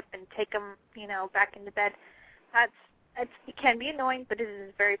on your hip and take them, back into bed, it can be annoying, but it is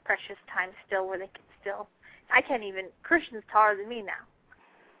a very precious time still where they can still. I can't even. Christian's taller than me now.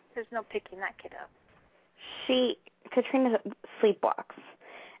 There's no picking that kid up. Katrina sleepwalks.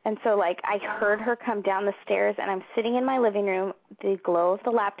 And so, I heard her come down the stairs, and I'm sitting in my living room, the glow of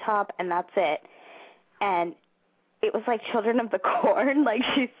the laptop, and that's it. And it was like Children of the Corn,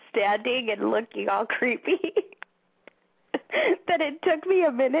 she's standing and looking all creepy. That it took me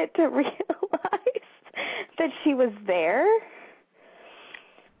a minute to realize that she was there.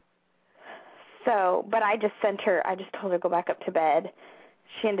 So, but I just told her to go back up to bed.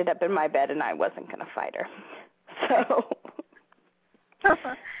 She ended up in my bed, and I wasn't going to fight her. So.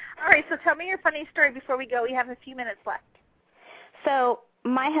 All right, so tell me your funny story before we go. We have a few minutes left. So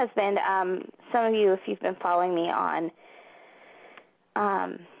my husband, some of you, if you've been following me on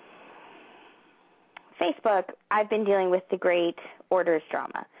Facebook, I've been dealing with the great orders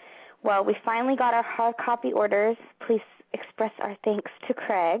drama. Well, we finally got our hard copy orders. Please express our thanks to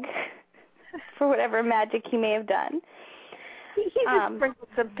Craig for whatever magic he may have done. He just sprinkled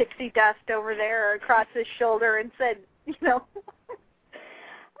some pixie dust over there or across his shoulder and said, So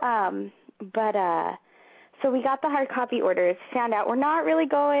we got the hard copy orders, found out we're not really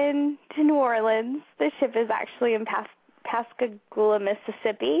going to New Orleans. The ship is actually in Pascagoula,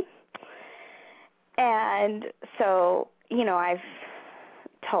 Mississippi. And so, I've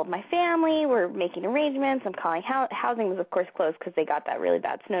told my family we're making arrangements. I'm calling housing was, of course, closed because they got that really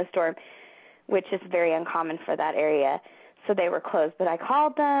bad snowstorm, which is very uncommon for that area. So they were closed. But I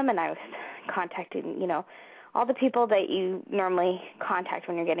called them, and I was contacting, all the people that you normally contact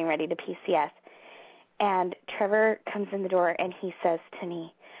when you're getting ready to PCS. And Trevor comes in the door, and he says to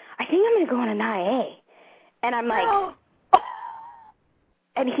me, I think I'm going to go on an IA. And I'm like, oh.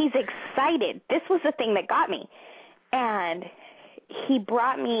 And he's excited. This was the thing that got me. And he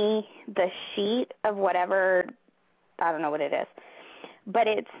brought me the sheet of whatever, I don't know what it is, but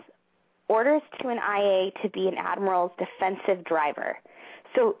it's orders to an IA to be an admiral's defensive driver.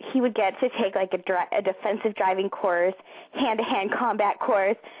 So he would get to take a defensive driving course, hand-to-hand combat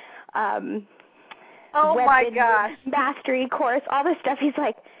course, oh my gosh, mastery course, all this stuff. He's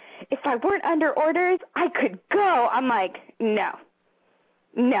like, if I weren't under orders, I could go. I'm like, no.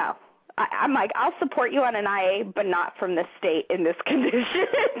 I'm like, I'll support you on an IA, but not from this state in this condition.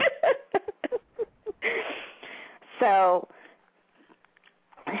 So,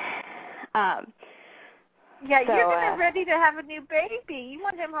 yeah, so, you're ready to have a new baby. You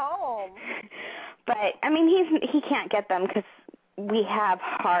want him home. But, he can't get them because we have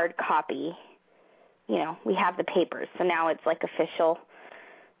hard copy. We have the papers. So now it's official.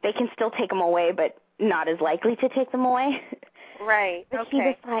 They can still take them away, but not as likely to take them away. Right. But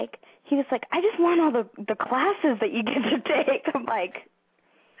okay. He was like, I just want all the classes that you get to take. I'm like,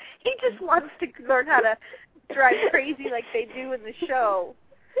 he just wants to learn how to drive crazy like they do in the show,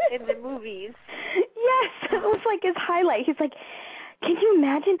 in the movies. Yes, it was his highlight. He's like, can you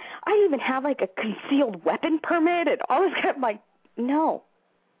imagine? I even have a concealed weapon permit and all this kind. I'm like, no.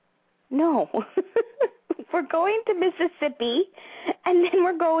 We're going to Mississippi, and then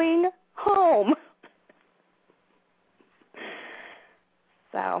we're going home.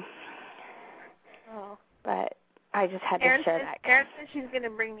 So, but I just had to share that. Erin says she's going to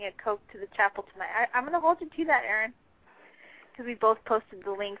bring me a Coke to the chapel tonight. I'm going to hold you to that, Erin, because we both posted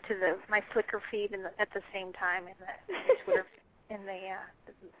the link to my Flickr feed at the same time in the Twitter in the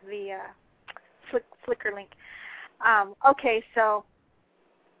Flickr link. Okay, so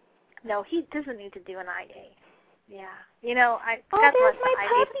no, he doesn't need to do an IA. Yeah, there's my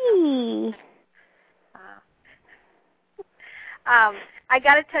puppy. I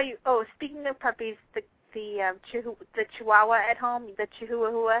got to tell you. Oh, speaking of puppies, the Chihuahua at home, the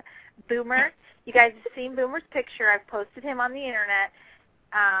Chihuahua Boomer. You guys have seen Boomer's picture. I've posted him on the internet.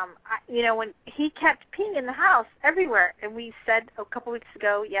 When he kept peeing in the house everywhere, and we said a couple weeks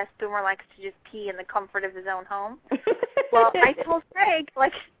ago, yes, Boomer likes to just pee in the comfort of his own home. Well, I told Greg,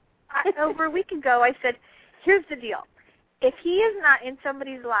 over a week ago, I said, here's the deal. If he is not in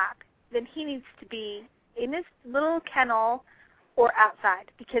somebody's lap, then he needs to be in his little kennel or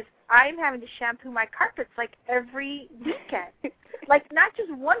outside, because I'm having to shampoo my carpets every weekend. Not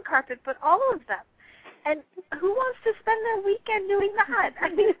just one carpet, but all of them. And who wants to spend their weekend doing that? I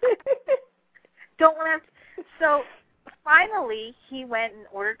mean, don't want to have to. So finally, he went and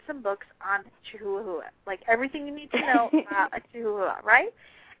ordered some books on Chihuahua, everything you need to know about a Chihuahua, right?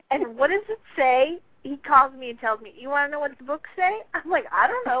 And what does it say? He calls me and tells me, you want to know what the books say? I'm like, I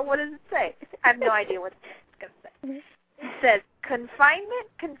don't know. What does it say? I have no idea what it's going to say. It says, confinement,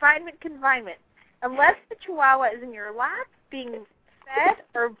 confinement, confinement. Unless the Chihuahua is in your lap being fed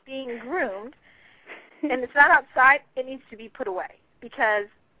or being groomed, and it's not outside, it needs to be put away, because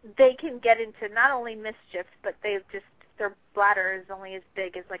they can get into not only mischief, but their bladder is only as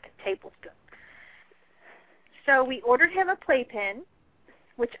big as a tablespoon. So we ordered him a playpen,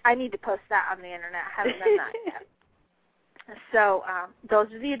 which I need to post that on the internet. I haven't done that yet. So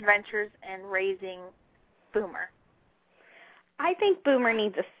those are the adventures in raising Boomer. I think Boomer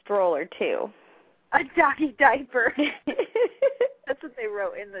needs a stroller, too. A doggy diaper. That's what they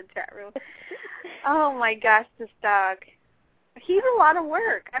wrote in the chat room. Oh, my gosh, this dog. He's a lot of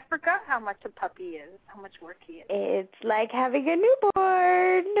work. I forgot how much a puppy is, how much work he is. It's like having a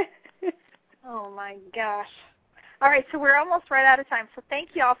newborn. Oh, my gosh. All right, so we're almost right out of time. So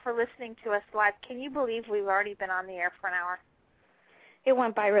thank you all for listening to us live. Can you believe we've already been on the air for an hour? It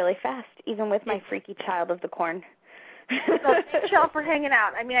went by really fast, even with my freaky child of the corn. So thank y'all for hanging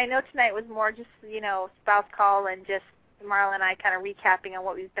out. I mean, I know tonight was more just, spouse call and just Marla and I kind of recapping on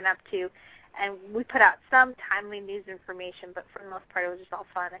what we've been up to. And we put out some timely news information, but for the most part, it was just all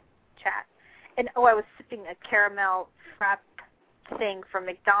fun and chat. And, I was sipping a caramel frap thing from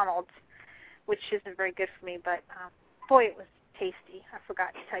McDonald's, which isn't very good for me, but, boy, it was tasty. I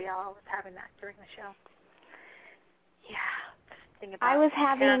forgot to tell y'all I was having that during the show. Yeah. I was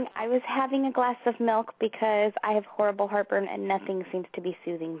having a glass of milk because I have horrible heartburn and nothing seems to be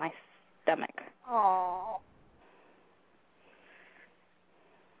soothing my stomach. Oh.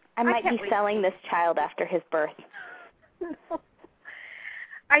 I might be selling this child after his birth.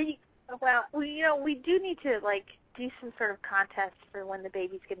 Well, we do need to, do some sort of contest for when the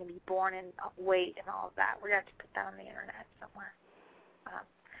baby's going to be born and weight and all of that. We're going to have to put that on the internet somewhere.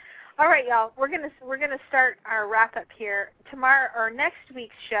 All right, y'all. We're gonna start our wrap up here tomorrow or next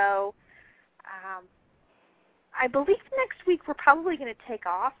week's show. I believe next week we're probably going to take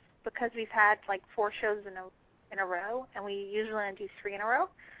off because we've had 4 shows in a row, and we usually only do 3 in a row.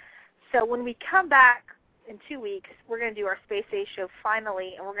 So when we come back in 2 weeks, we're going to do our Space A show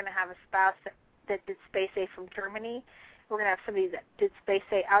finally, and we're going to have a spouse that did Space A from Germany. We're going to have somebody that did Space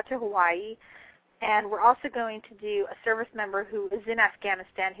A out to Hawaii. And we're also going to do a service member who is in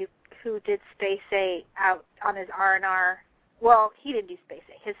Afghanistan who did Space A out on his R&R. Well, he didn't do Space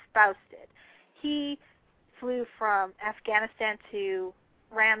A. His spouse did. He flew from Afghanistan to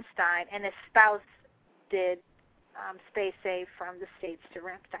Ramstein, and his spouse did Space A from the States to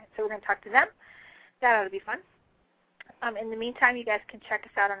Ramstein. So we're going to talk to them. That ought to be fun. In the meantime, you guys can check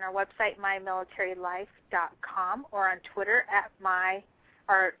us out on our website, mymilitarylife.com, or on Twitter at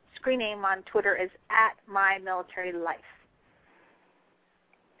our screen name on Twitter is @mymilitarylife.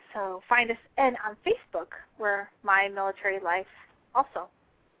 So find us, and on Facebook, we're My Military Life also.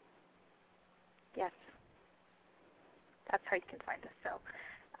 Yes. That's how you can find us. So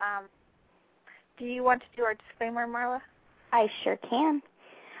do you want to do our disclaimer, Marla? I sure can.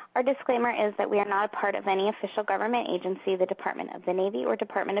 Our disclaimer is that we are not a part of any official government agency, the Department of the Navy, or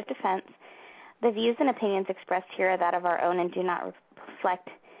Department of Defense. The views and opinions expressed here are that of our own and do not reflect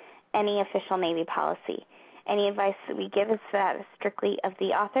any official Navy policy. Any advice that we give is that strictly of the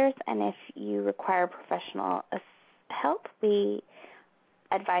authors, and if you require professional help, we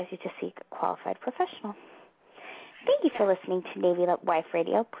advise you to seek a qualified professional. Thank you for listening to Navy Wife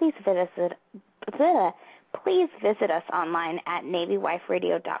Radio. Please visit us online at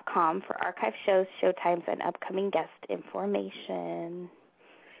NavyWifeRadio.com for archive shows, showtimes, and upcoming guest information.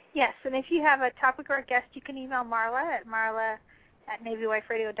 Yes, and if you have a topic or a guest, you can email Marla at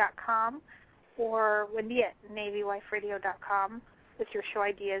NavyWifeRadio.com or Wendy at NavyWifeRadio.com with your show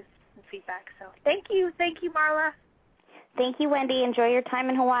ideas and feedback. So thank you, Marla. Thank you, Wendy. Enjoy your time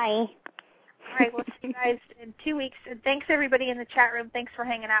in Hawaii. All right, we'll see you guys in 2 weeks. And thanks, everybody in the chat room. Thanks for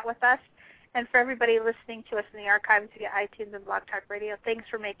hanging out with us. And for everybody listening to us in the archives via iTunes and Blog Talk Radio, thanks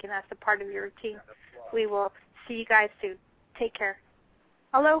for making us a part of your routine. We will see you guys soon. Take care.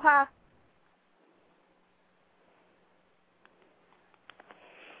 Aloha.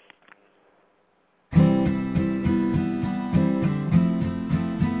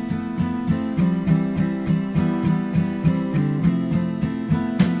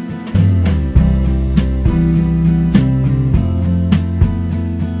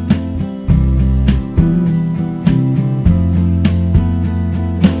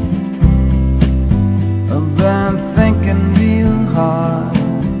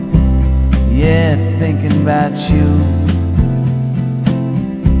 Thinking about you,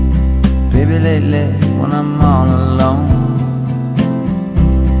 baby, lately when I'm all alone,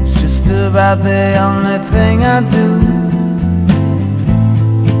 it's just about the only thing I do.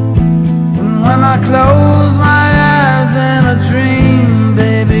 And when I close my eyes in a dream,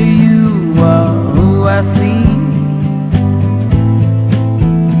 baby, you are who I see.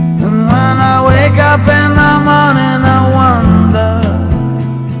 And when I wake up and